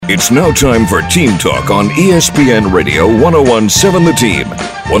It's now time for Team Talk on ESPN Radio 1017 The Team.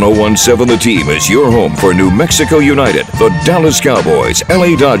 1017 The Team is your home for New Mexico United, the Dallas Cowboys,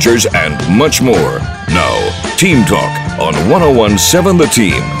 LA Dodgers, and much more. Now, Team Talk on 1017 The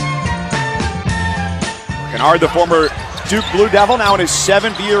Team. Kennard, the former Duke Blue Devil, now in his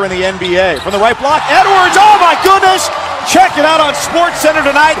 7th year in the NBA. From the right block, Edwards, oh my goodness! Check it out on SportsCenter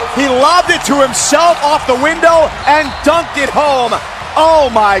tonight. He lobbed it to himself off the window and dunked it home. Oh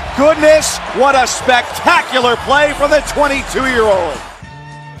my goodness, what a spectacular play for the 22-year-old.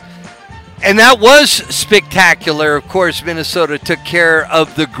 And that was spectacular. Of course, Minnesota took care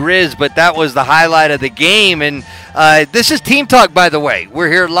of the Grizz, but that was the highlight of the game. And this is Team Talk, by the way. We're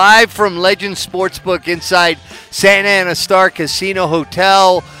here live from Legend Sportsbook inside Santa Ana Star Casino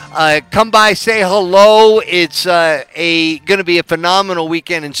Hotel. Come by, say hello. It's going to be a phenomenal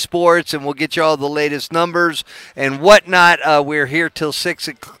weekend in sports, and we'll get you all the latest numbers and whatnot. We're here till 6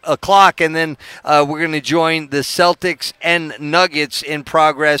 o'clock, and then we're going to join the Celtics and Nuggets in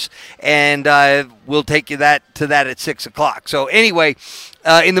progress, and we'll take you to that at 6 o'clock. So anyway,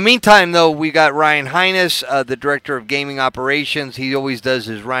 in the meantime, though, we got Ryan Hines, the Director of Gaming Operations. He always does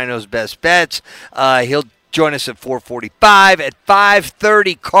his Rhino's Best Bets. He'll join us at 4:45. At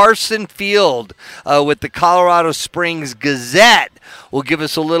 5:30, Carson Field with the Colorado Springs Gazette will give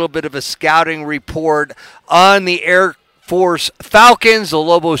us a little bit of a scouting report on the Air Force Falcons. The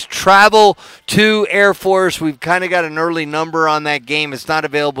Lobos travel to Air Force. We've kind of got an early number on that game. It's not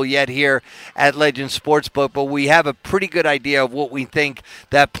available yet here at Legend Sportsbook, but we have a pretty good idea of what we think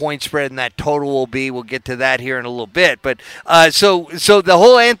that point spread and that total will be. We'll get to that here in a little bit. But so the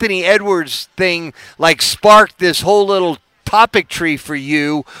whole Anthony Edwards thing sparked this whole little topic tree for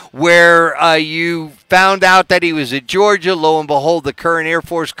you where you found out that he was at Georgia. Lo and behold, the current Air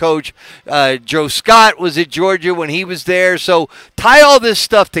Force coach, Joe Scott, was at Georgia when he was there. So tie all this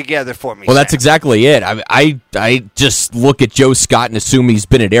stuff together for me. Well, Sam. That's exactly it. I just look at Joe Scott and assume he's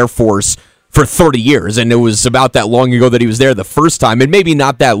been at Air Force for 30 years, and it was about that long ago that he was there the first time, and maybe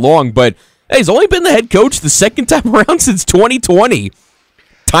not that long, but hey, he's only been the head coach the second time around since 2020.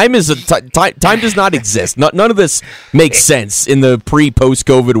 Time does not exist. None of this makes sense in the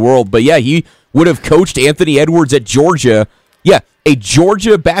pre-post-COVID world. But yeah, he would have coached Anthony Edwards at Georgia. Yeah, a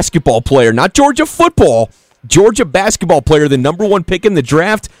Georgia basketball player, not Georgia football. Georgia basketball player, the number 1 pick in the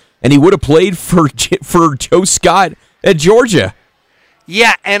draft, and he would have played for Joe Scott at Georgia.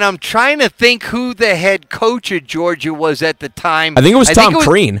 Yeah, and I'm trying to think who the head coach of Georgia was at the time. I think it was Tom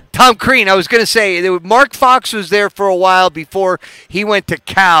Crean. Tom Crean. I was going to say, Mark Fox was there for a while before he went to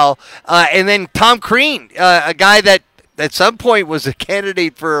Cal. And then Tom Crean, a guy that at some point was a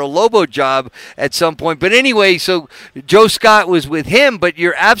candidate for a Lobo job at some point. But anyway, so Joe Scott was with him, but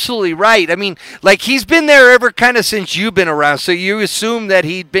you're absolutely right. I mean, he's been there ever kind of since you've been around. So you assume that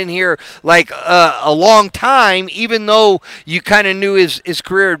he'd been here a long time, even though you kind of knew his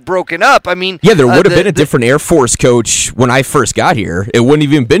career had broken up. I mean, yeah, there would have been a different Air Force coach when I first got here. It wouldn't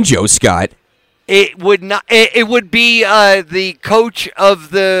have even been Joe Scott. It would not. It would be the coach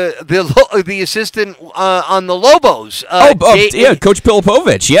of the assistant on the Lobos. Coach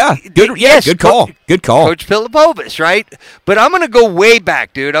Pilipovich. Yeah, good call. Good call, Coach Pilipovich. Right, but I'm going to go way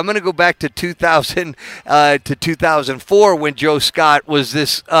back, dude. I'm going to go back to 2000 to 2004 when Joe Scott was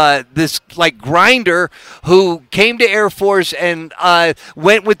this grinder who came to Air Force and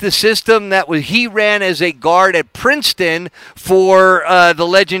went with the system that he ran as a guard at Princeton for the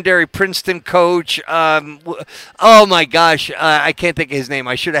legendary Princeton coach. Oh my gosh, I can't think of his name.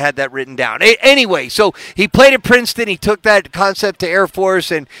 I should have had that written down. Anyway, so he played at Princeton. He took that concept to Air Force,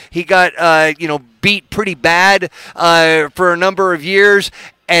 and he got beat pretty bad for a number of years.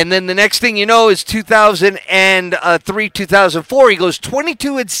 And then the next thing you know is 2003, 2004. He goes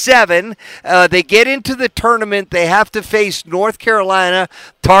 22-7. They get into the tournament. They have to face North Carolina,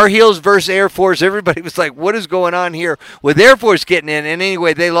 Tar Heels versus Air Force. Everybody was like, what is going on here with Air Force getting in? And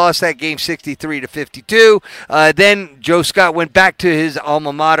anyway, they lost that game 63-52. Then Joe Scott went back to his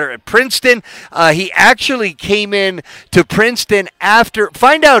alma mater at Princeton. He actually came in to Princeton after.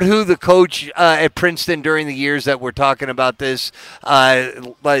 Find out who the coach at Princeton during the years that we're talking about this.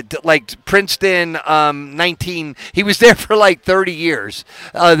 Like Princeton, 19. He was there for 30 years.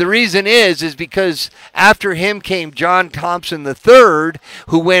 The reason is because after him came John Thompson III,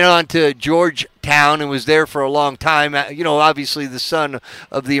 who went on to Georgetown and was there for a long time. Obviously the son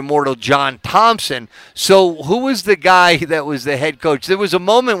of the immortal John Thompson. So who was the guy that was the head coach? There was a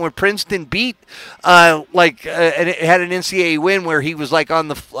moment when Princeton beat, and it had an NCAA win where he was on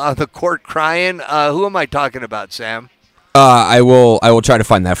the court crying. Who am I talking about, Sam? I will try to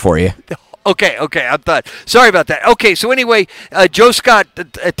find that for you. Okay. I thought. Sorry about that. Okay, so anyway, Joe Scott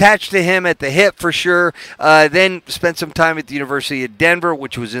attached to him at the hip for sure. Then spent some time at the University of Denver,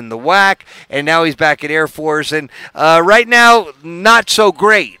 which was in the WAC, and now he's back at Air Force. And right now, not so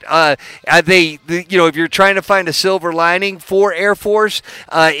great. If you're trying to find a silver lining for Air Force,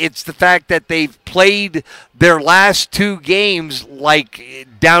 it's the fact that they've played their last 2 games like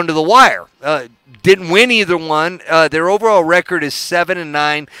down to the wire. Didn't win either one. Their overall record is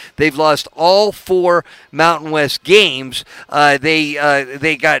 7-9. They've lost all 4 Mountain West games.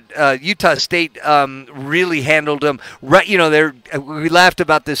 They got Utah State really handled them. Right, we laughed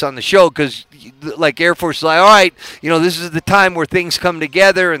about this on the show because like Air Force is like, all right, this is the time where things come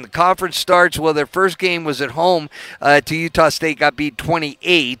together and the conference starts. Well, their first game was at home to Utah State, got beat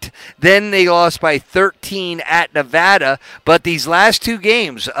 28. Then they lost by 13 at Nevada. But these last 2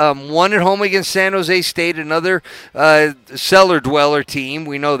 games, one at home against San Jose State, another cellar dweller team.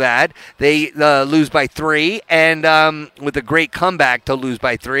 We know that. They lose by 3, and with a great comeback to lose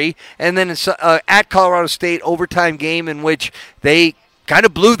by 3. And then it's at Colorado State, overtime game in which they kind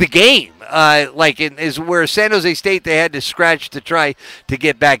of blew the game. Is where San Jose State, they had to scratch to try to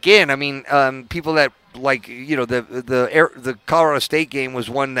get back in. I mean, people that the Colorado State game was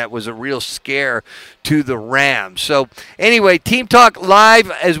one that was a real scare to the Rams. So anyway, Team Talk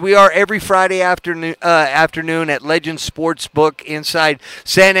live as we are every Friday afternoon at Legend Sportsbook inside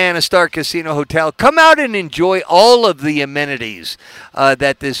Santa Ana Star Casino Hotel. Come out and enjoy all of the amenities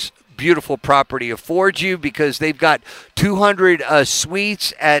that this beautiful property affords you, because they've got 200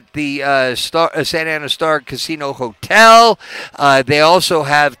 suites at the Santa Ana Star Casino Hotel. They also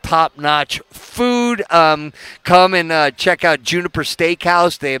have top-notch food. Come and check out Juniper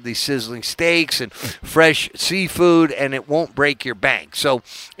Steakhouse. They have these sizzling steaks and fresh seafood, and it won't break your bank. So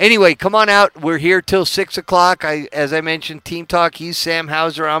anyway, come on out. We're here till 6 o'clock. As I mentioned, Team Talk, he's Sam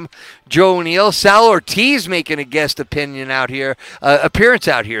Hauser. I'm Joe O'Neill. Sal Ortiz making a guest appearance out here.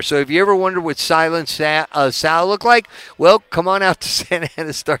 So if you ever wonder what Silent Sal look like, well, come on out to Santa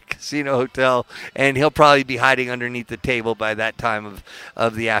Ana Star Casino Hotel, and he'll probably be hiding underneath the table by that time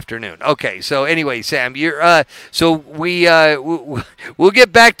of the afternoon. Okay, so anyway, Sam, you're we'll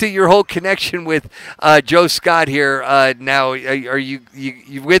get back to your whole connection with Joe Scott here. Now, are you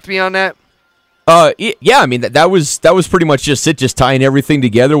with me on that? Yeah, I mean that was pretty much just tying everything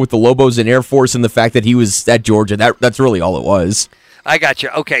together with the Lobos and Air Force and the fact that he was at Georgia. That's really all it was. I got you.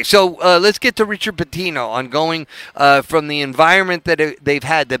 Okay, so let's get to Richard Pitino on going from the environment that they've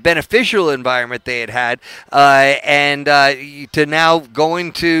had, the beneficial environment they had, and to now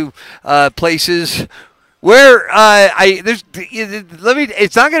going to places where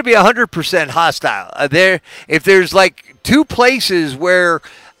it's not going to be 100% hostile. If there's like 2 places where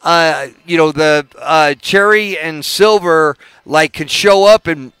the cherry and silver can show up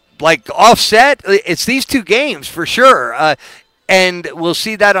and offset, it's these 2 games for sure. And we'll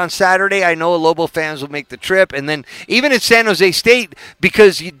see that on Saturday. I know Lobo fans will make the trip. And then even at San Jose State,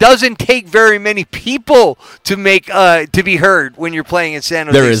 because it doesn't take very many people to make to be heard when you're playing at San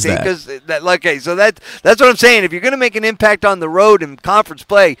Jose State. So that's what I'm saying. If you're going to make an impact on the road in conference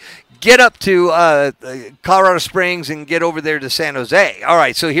play, get up to Colorado Springs and get over there to San Jose. All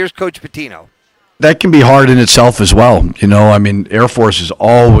right, so here's Coach Pitino. That can be hard in itself as well. Air Force is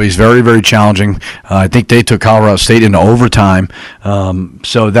always very, very challenging. I think they took Colorado State into overtime.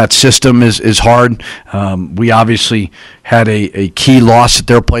 So that system is hard. We obviously had a key loss at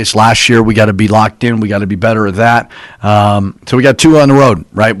their place last year. We got to be locked in. We got to be better at that. So we got 2 on the road,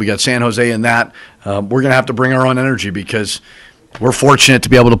 right? We got San Jose and that. We're going to have to bring our own energy because we're fortunate to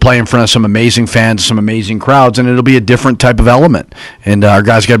be able to play in front of some amazing fans, some amazing crowds, and it'll be a different type of element. And our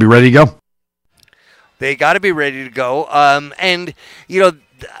guys got to be ready to go. They got to be ready to go.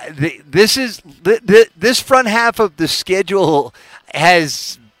 This front half of the schedule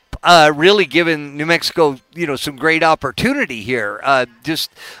has really given New Mexico, some great opportunity here. Just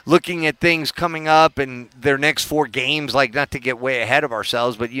looking at things coming up and their next 4 games, not to get way ahead of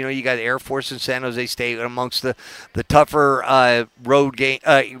ourselves, but you got Air Force and San Jose State amongst the tougher road game,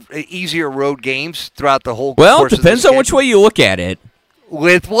 easier road games throughout the whole. Well, it depends on which way you look at it.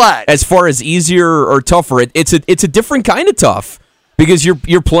 With what? As far as easier or tougher, it's a different kind of tough because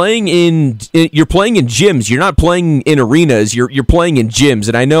you're playing in gyms. You're not playing in arenas. You're playing in gyms.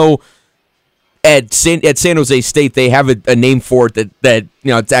 And I know at San Jose State they have a name for it that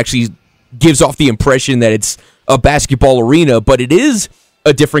it actually gives off the impression that it's a basketball arena, but it is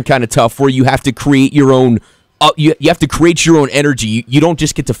a different kind of tough where you have to create your own. You have to create your own energy. You don't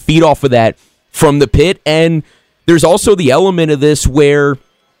just get to feed off of that from the pit. And there's also the element of this where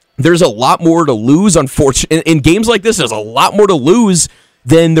there's a lot more to lose, unfortunately. In games like this, there's a lot more to lose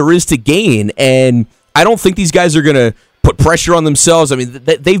than there is to gain. And I don't think these guys are going to put pressure on themselves. I mean,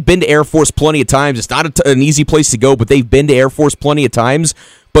 they've been to Air Force plenty of times. It's not an easy place to go, but they've been to Air Force plenty of times.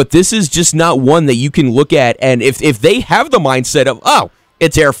 But this is just not one that you can look at. And if they have the mindset of, oh,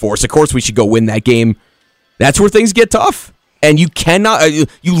 it's Air Force, of course we should go win that game, that's where things get tough. And you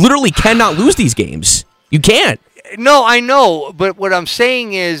literally cannot lose these games. You can't. No, I know. But what I'm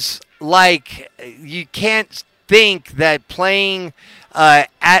saying is, like, you can't think that playing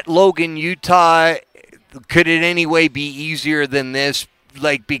at Logan, Utah, could in any way be easier than this,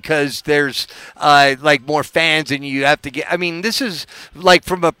 like, because there's like more fans and you have to get, I mean, this is like,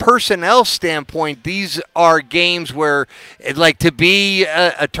 from a personnel standpoint, these are games where, like, to be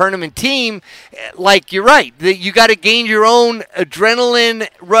a tournament team, like, you're right, you got to gain your own adrenaline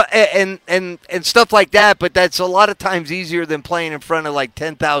and stuff like that, but that's a lot of times easier than playing in front of like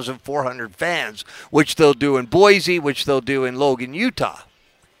 10,400 fans, which they'll do in Boise, which they'll do in Logan, Utah.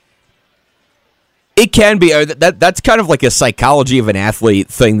 It can be. That's kind of like a psychology of an athlete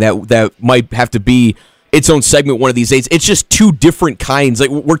thing that might have to be its own segment one of these days. It's just two different kinds. Like,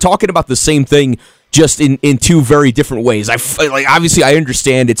 we're talking about the same thing, just in two very different ways. Obviously, I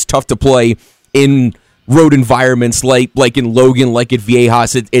understand it's tough to play in road environments like in Logan, like at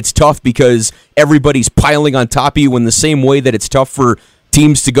Viejas. It's tough because everybody's piling on top of you in the same way that it's tough for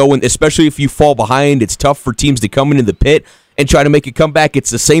teams to go in, especially if you fall behind. It's tough for teams to come into the pit and try to make a comeback. It's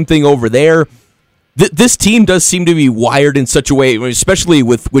the same thing over there. This team does seem to be wired in such a way, especially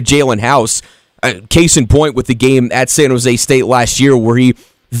with Jalen House. Case in point with the game at San Jose State last year, where he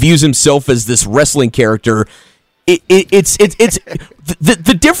views himself as this wrestling character. It's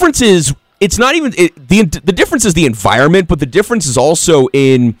the difference is, it's not even the difference is the environment, but the difference is also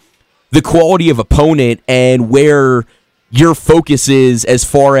in the quality of opponent and where your focus is, as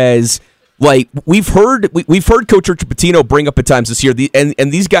far as, like, we've heard Coach Richard Pitino bring up at times this year,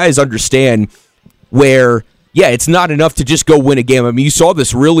 and these guys understand where, yeah, it's not enough to just go win a game. I mean, you saw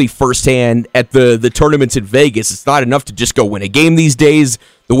this really firsthand at the tournaments in Vegas. It's not enough to just go win a game these days.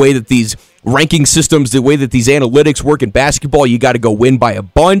 The way that these ranking systems, the way that these analytics work in basketball, you got to go win by a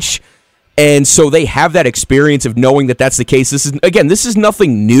bunch. And so they have that experience of knowing that that's the case. This is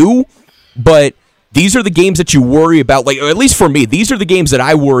nothing new, but these are the games that you worry about. Like, at least for me, these are the games that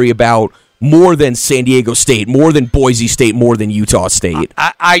I worry about more than San Diego State, more than Boise State, more than Utah State.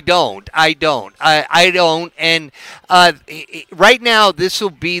 I don't. And right now, this will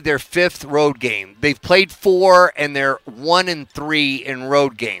be their fifth road game. They've played 4, and they're 1-3 in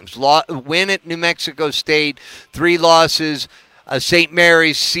road games. Win at New Mexico State, 3 losses, St.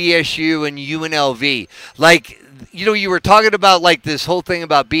 Mary's, CSU, and UNLV. Like, you know, you were talking about, like, this whole thing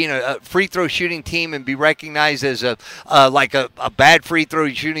about being a free throw shooting team and be recognized as a bad free throw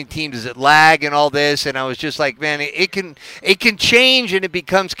shooting team. Does it lag and all this? And I was just like, man, it can change, and it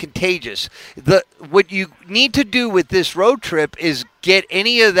becomes contagious. What you need to do with this road trip is get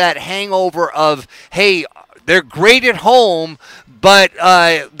any of that hangover of, hey, they're great at home, but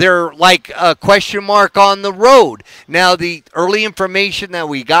they're like a question mark on the road. Now, the early information that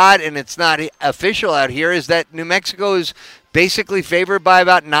we got, and it's not official out here, is that New Mexico is basically favored by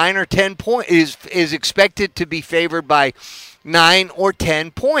about 9 or 10 points, is expected to be favored by 9 or 10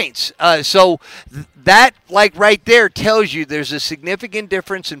 points. So that, like, right there tells you there's a significant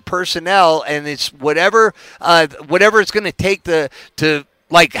difference in personnel, and it's whatever it's going to take to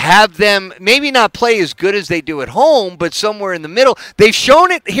like, have them maybe not play as good as they do at home, but somewhere in the middle. They've shown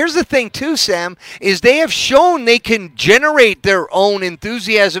it. Here's the thing, too, Sam, is they have shown they can generate their own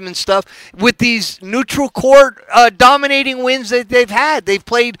enthusiasm and stuff with these neutral court dominating wins that they've had. They've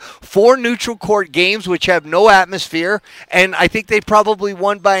played 4 neutral court games, which have no atmosphere, and I think they probably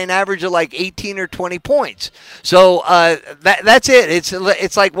won by an average of like 18 or 20 points. So that's it.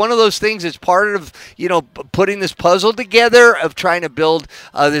 It's like one of those things. It's part of, you know, putting this puzzle together of trying to build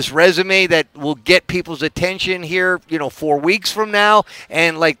this resume that will get people's attention here, you know, 4 weeks from now.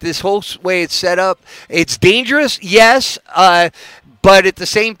 And, like, this whole way it's set up, it's dangerous, yes, but at the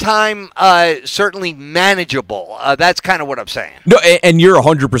same time, certainly manageable. That's kind of what I'm saying. No, and you're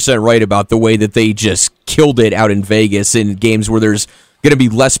 100% right about the way that they just killed it out in Vegas in games where there's going to be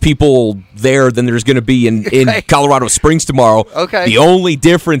less people there than there's going to be in Colorado Springs tomorrow. Okay. The only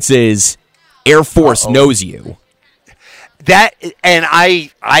difference is Air Force knows you. That, and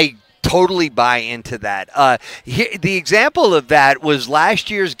I totally buy into that. The example of that was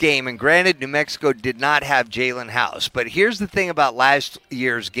last year's game, and granted, New Mexico did not have Jalen House, but here's the thing about last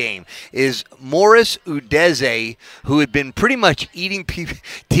year's game is Morris Udeze, who had been pretty much eating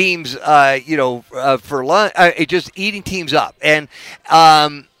teams, for lunch, just eating teams up, and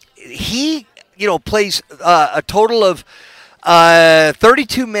he, plays a total of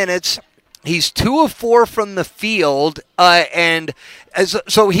 32 minutes. He's 2 of 4 from the field, and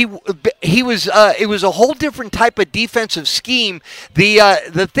so he was. It was a whole different type of defensive scheme.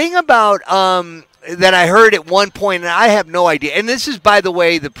 The thing about that I heard at one point, and I have no idea. And this is, by the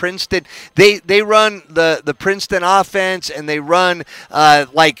way, the Princeton. They run the Princeton offense, and they run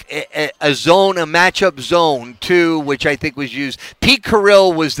like a zone, a matchup zone too, which I think was used. Pete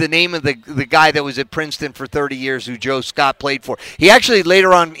Carrill was the name of the guy that was at Princeton for 30 years, who Joe Scott played for. He actually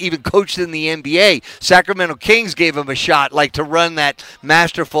later on even coached in the NBA. Sacramento Kings gave him a shot, like to run that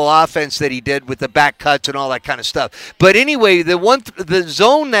masterful offense that he did with the back cuts and all that kind of stuff. But anyway, the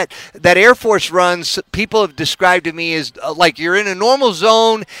zone that Air Force runs. People have described to me as like you're in a normal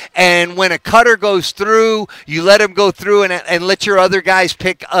zone, and when a cutter goes through, you let him go through and let your other guys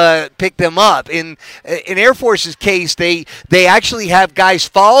pick them up. In Air Force's case, they actually have guys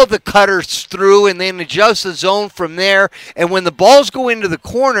follow the cutters through and then adjust the zone from there. And when the balls go into the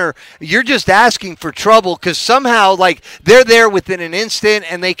corner, you're just asking for trouble, because somehow like they're there within an instant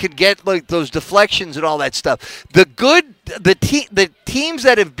and they could get like those deflections and all that stuff. The teams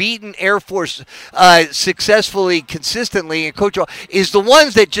that have beaten Air Force successfully, consistently, and Coach is the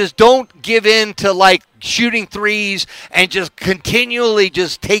ones that just don't give in to like shooting threes and just continually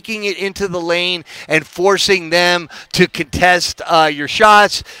just taking it into the lane and forcing them to contest your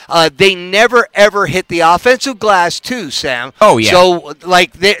shots. They never ever hit the offensive glass too, Sam. Oh yeah. So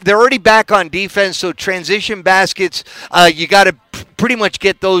like they're already back on defense. So transition baskets, you got to pretty much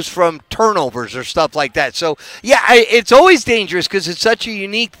get those from turnovers or stuff like that. So yeah, it's always dangerous because it's such a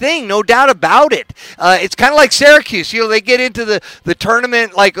unique thing, no doubt about it. It's kind of like Syracuse. You know, they get into the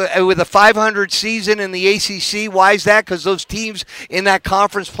tournament like with a 500 season in the ACC. Why is that? Because those teams in that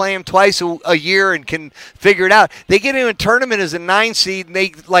conference play them twice a year and can figure it out. They get in a tournament as a 9 seed and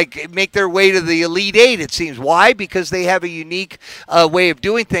they like make their way to the Elite 8. It seems. Why? Because they have a unique way of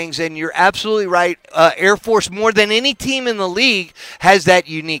doing things. And you're absolutely right. Air Force, more than any team in the league, has that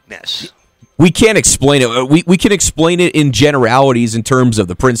uniqueness. We can't explain it. We can explain it in generalities in terms of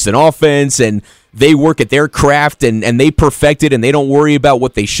the Princeton offense, and they work at their craft and they perfect it, and they don't worry about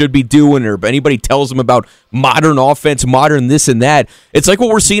what they should be doing or if anybody tells them about modern offense, modern this and that. It's like what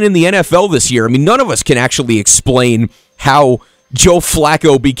we're seeing in the NFL this year. I mean, none of us can actually explain how Joe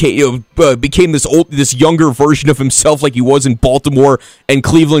Flacco became this younger version of himself like he was in Baltimore and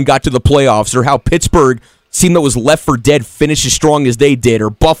Cleveland got to the playoffs, or how Pittsburgh, team that was left for dead, finished as strong as they did, or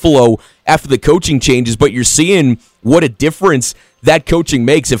Buffalo after the coaching changes. But you're seeing what a difference that coaching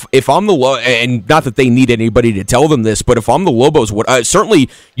makes. If I'm the and not that they need anybody to tell them this, but if I'm the Lobos, certainly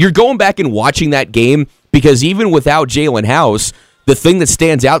you're going back and watching that game, because even without Jalen House, the thing that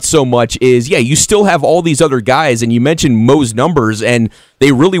stands out so much is, yeah, you still have all these other guys, and you mentioned Mo's numbers, and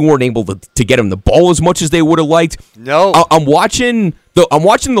they really weren't able to get him the ball as much as they would have liked. No. I'm watching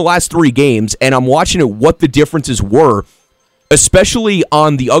the last 3 games, and I'm watching what the differences were, especially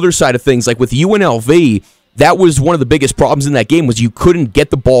on the other side of things, like with UNLV. That was one of the biggest problems in that game, was you couldn't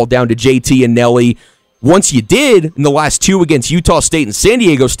get the ball down to JT and Nelly. Once you did, in the last 2 against Utah State and San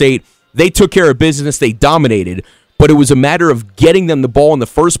Diego State, they took care of business, they dominated. But it was a matter of getting them the ball in the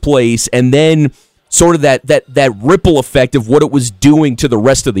first place, and then sort of that ripple effect of what it was doing to the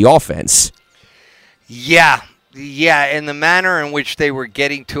rest of the offense. Yeah, and the manner in which they were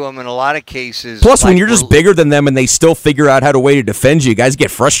getting to them in a lot of cases. Plus, when you're just bigger than them and they still figure out how to defend you, guys get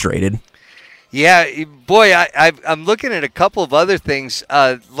frustrated. Yeah, boy, I'm looking at a couple of other things,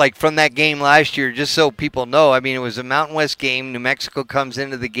 like from that game last year, just so people know. I mean, it was a Mountain West game. New Mexico comes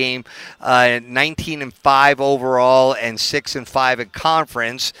into the game 19-5 overall and 6-5 in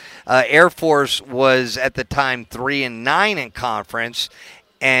conference. Air Force was at the time 3-9 in conference,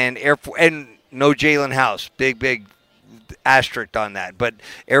 and no Jalen House. Big asterisk on that. But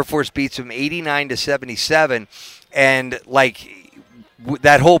Air Force beats them 89-77, and like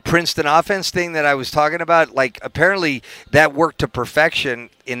that whole Princeton offense thing that I was talking about, like apparently that worked to perfection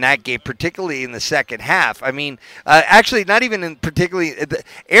in that game, particularly in the second half. I mean, actually, not even in particularly the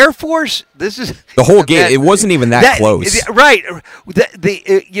Air Force. This is the whole game. It wasn't even that close, right?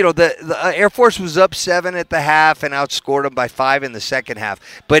 The Air Force was up 7 at the half and outscored them by 5 in the second half.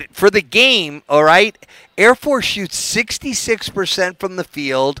 But for the game, all right, Air Force shoots 66% from the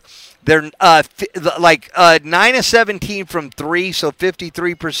field. They're 9 of 17 from 3, so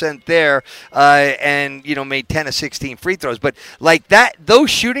 53% there, and made 10 of 16 free throws. But like that, those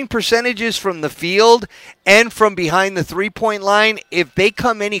shooting percentages from the field and from behind the 3-point line, if they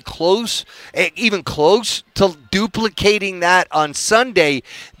come even close to duplicating that on Sunday,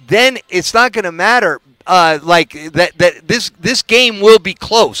 then it's not going to matter. This game will be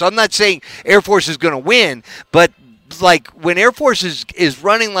close. I'm not saying Air Force is going to win, but like when Air Force is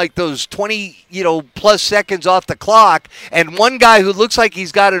running like those 20 plus seconds off the clock, and one guy who looks like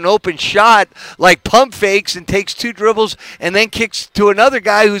he's got an open shot like pump fakes and takes 2 dribbles and then kicks to another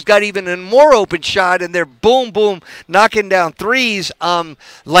guy who's got even a more open shot, and they're boom knocking down threes.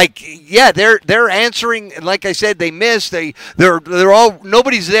 They're answering, and like I said, they miss. They're all,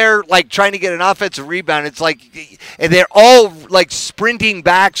 nobody's there like trying to get an offensive rebound. It's like, and they're all like sprinting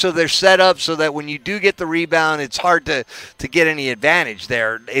back, so they're set up so that when you do get the rebound, it's hard to get any advantage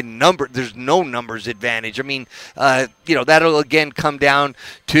there in number. There's no numbers advantage. I mean, that'll again come down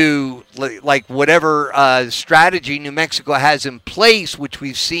to like whatever strategy New Mexico has in place, which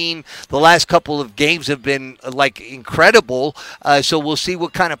we've seen the last couple of games have been like incredible. So we'll see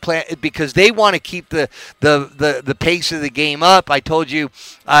what kind of plan, because they want to keep the pace of the game up. I told you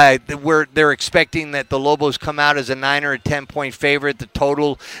they're expecting that the Lobos come out as a 9 or a 10-point favorite. The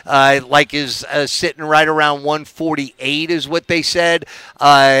total is sitting right around 148 is what they said.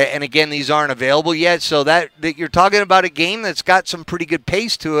 And again, these aren't available yet, so that you're talking about a game that's got some pretty good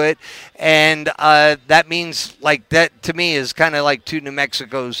pace to it, and that means like that to me is kind of like to New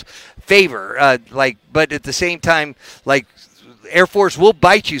Mexico's favor. But at the same time, like, Air Force will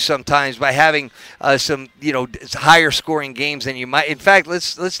bite you sometimes by having some, higher scoring games than you might. In fact,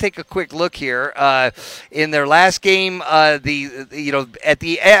 let's take a quick look here. In their last game, that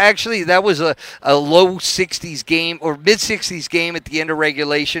was a low 60s game or mid 60s game at the end of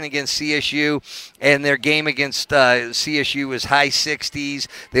regulation against CSU, and their game against CSU was high 60s.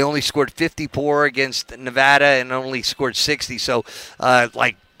 They only scored 54 against Nevada and only scored 60. So,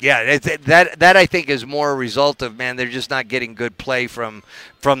 yeah, that I think is more a result of, man, they're just not getting good play from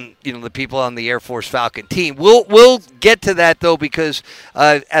the people on the Air Force Falcon team. We'll get to that though, because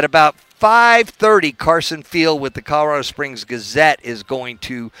at about 5:30, Carson Field with the Colorado Springs Gazette is going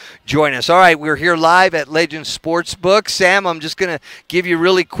to join us. All right, we're here live at Legends Sportsbook. Sam, I'm just going to give you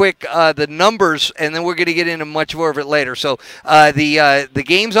really quick the numbers, and then we're going to get into much more of it later. So the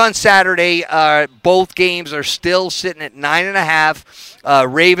games on Saturday, both games are still sitting at 9.5.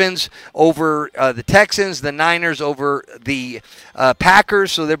 Ravens over the Texans, the Niners over the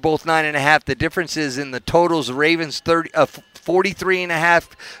Packers, so they're both 9.5. The difference is in the totals. The Ravens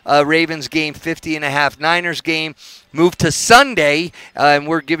 43.5 Ravens game, 50.5 Niners game. Move to Sunday, and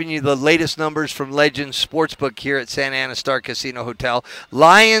we're giving you the latest numbers from Legends Sportsbook here at Santa Ana Star Casino Hotel.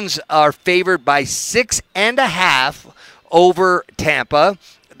 Lions are favored by 6.5 over Tampa.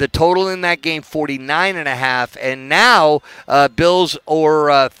 The total in that game, 49.5, and now Bills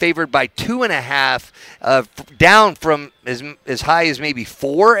are favored by 2.5, down from as high as maybe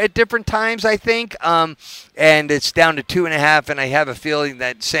 4 at different times, I think. And it's down to 2.5, and I have a feeling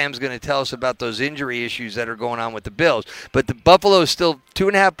that Sam's going to tell us about those injury issues that are going on with the Bills. But the Buffalo is still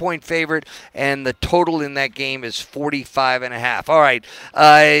 2.5-point favorite, and the total in that game is 45.5. All right,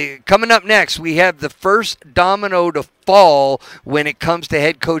 coming up next, we have the first domino to fall when it comes to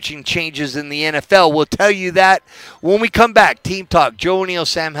head coaching changes in the NFL. We'll tell you that when we come back. Team Talk, Joe O'Neill,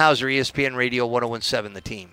 Sam Hauser, ESPN Radio 101.7 The Team.